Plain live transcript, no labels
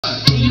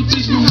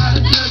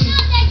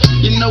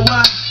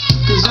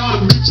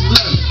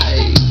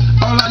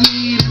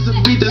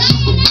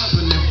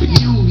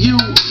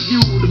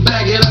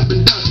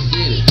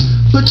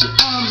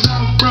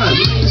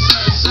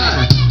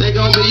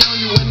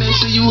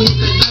we hit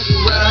that Dougie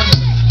ride.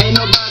 Ain't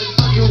nobody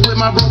fucking with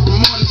my bro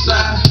from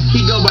Morningside.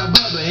 He go by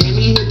Bubba and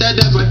he hit that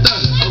death like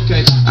thunder.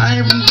 Okay,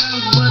 I ain't from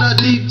Dallas, but I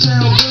deep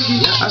town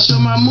boogie. I show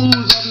my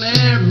moves off to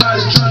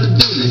everybody trying to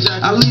do me.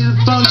 I leave the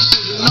functions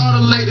and all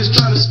the ladies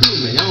trying to screw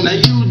me. Now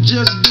you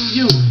just do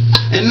you,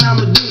 and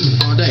I'ma do me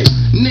all day.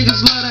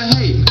 Niggas love to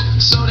hate me,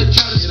 so they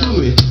try to screw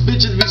me.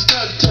 Bitches be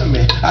stuck to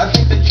me, I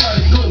think they try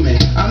to glue me.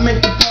 I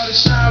make the party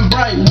shine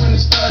bright when it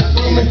starts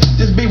booming.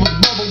 This beat was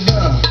bubble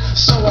gum,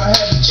 so I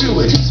had to chew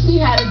it. Teach me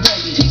how to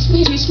Dougie. Teach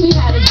me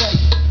how to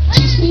Dougie.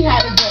 Teach me how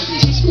to Dougie.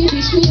 Teach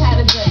me how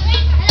to Dougie.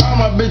 All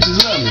my bitches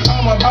love me.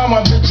 All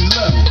my bitches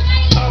love me.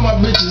 All my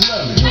bitches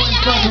love me. You ain't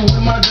fucking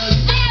with my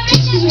Dougie.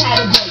 Teach me how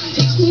to Dougie.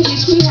 Teach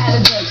me how to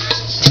Dougie.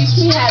 Teach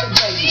me how to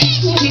Dougie.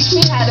 Teach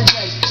me how to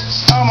Dougie.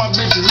 All my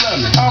bitches love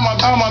me. All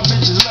my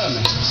bitches love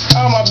me.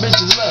 All my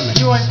bitches love me.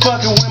 You ain't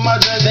fucking with my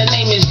Dougie. The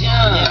name is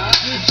John.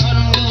 For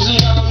them dudes who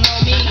don't know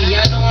me,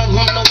 I know I'm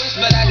from the West,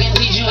 but I can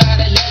teach you how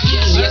to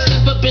Dougie. Yeah,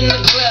 step up in the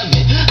club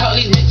and all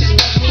these bitches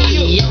love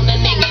me. On the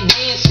nigga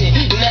dancing,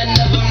 none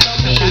of them know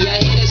me. I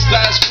hear the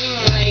spot scream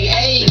like,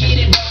 hey,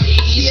 get it, Brody.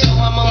 So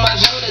I'm on my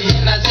shoulders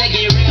and I take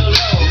it real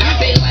low.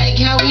 They like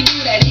how we do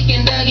that, he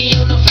can Dougie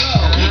on the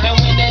floor. And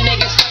when that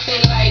nigga stop,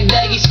 they like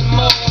Dougie some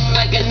more. I'm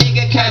like a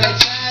nigga kinda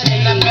tired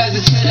and I pass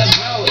it to the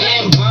bro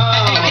and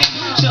bomb.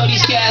 Show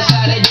these cats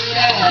how to do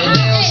that. They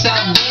don't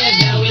stop dance,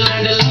 now we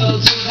learned a little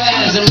too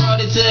fast and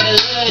brought it to the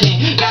hood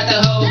and got the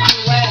whole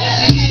crew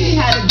ass. Teach me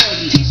how to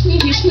Dougie.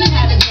 Teach me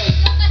how to Dougie.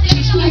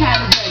 Teach me how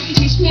to Dougie.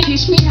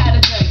 Teach me how to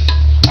Dougie.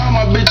 All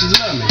my bitches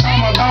love me.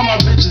 All my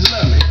bitches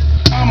love me.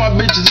 All my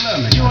bitches love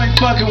me. You ain't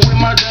fucking with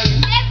my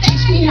Dougie.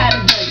 Teach me how to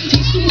Dougie.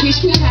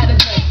 Teach me how to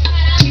Dougie.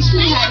 Teach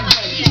me how to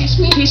Dougie.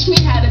 Teach me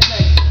how to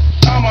Dougie.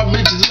 All my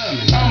bitches love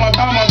me. All my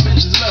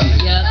bitches love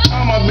me.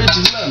 All my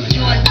bitches love me.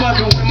 You ain't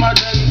fucking with my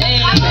Dougie.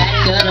 Hey,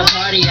 back to the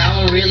party, I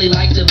don't really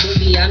like to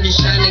boogie. I'm just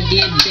trying to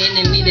get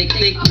bent and need a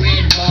thick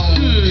red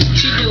bone.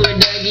 She do her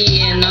Dougie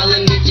and all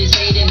them bitches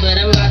hate it, but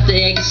I'm about to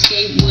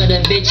escape with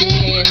a bitch and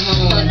head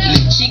home.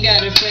 She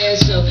got her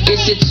friends, so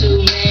it's a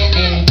two-man,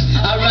 and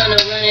I run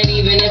it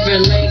even if her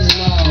legs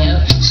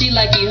long. She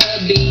like you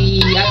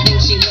hubby, I think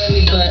she love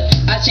me, but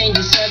I change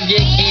the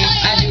subject and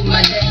I do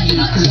my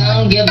Dougie. Cause I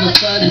don't give a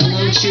fuck,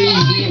 low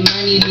trees, get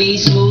money, be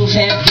smooth,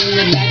 heft in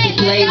the back of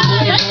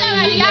Playboy,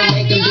 we gon'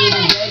 make them do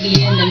the Dougie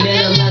in the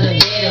middle of the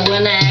bed. And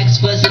when I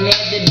asked for some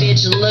head, the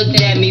bitch looked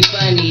at me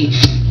funny.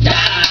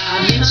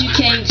 Bitch, you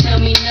can't tell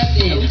me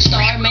nothing.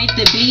 Star made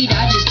the beat,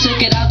 I just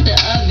took it out the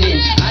oven.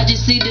 I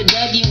just see the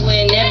Dougie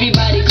when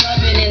everybody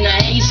clubbing, and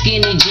I hate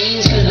skinny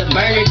jeans cause the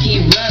burner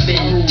keep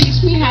rubbing. Teach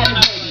me how to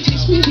Dougie.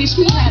 Teach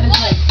me how to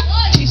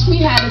Dougie. Teach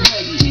me how to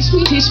Dougie.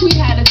 Teach me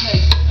how to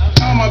Dougie.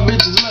 All my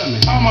bitches love me.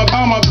 All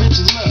my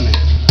bitches love me.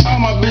 All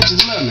my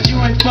bitches love me.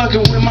 You ain't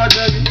fucking with my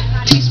Dougie.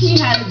 Teach me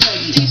how to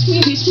Dougie. Teach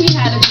me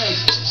how to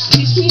Dougie.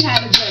 Teach me how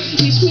to Dougie.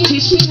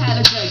 Teach me how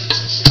to Dougie.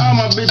 All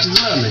my bitches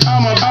love me. All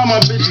my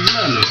bitches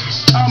love me.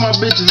 All my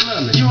bitches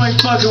love me. You ain't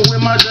fucking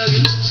with my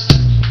Dougie.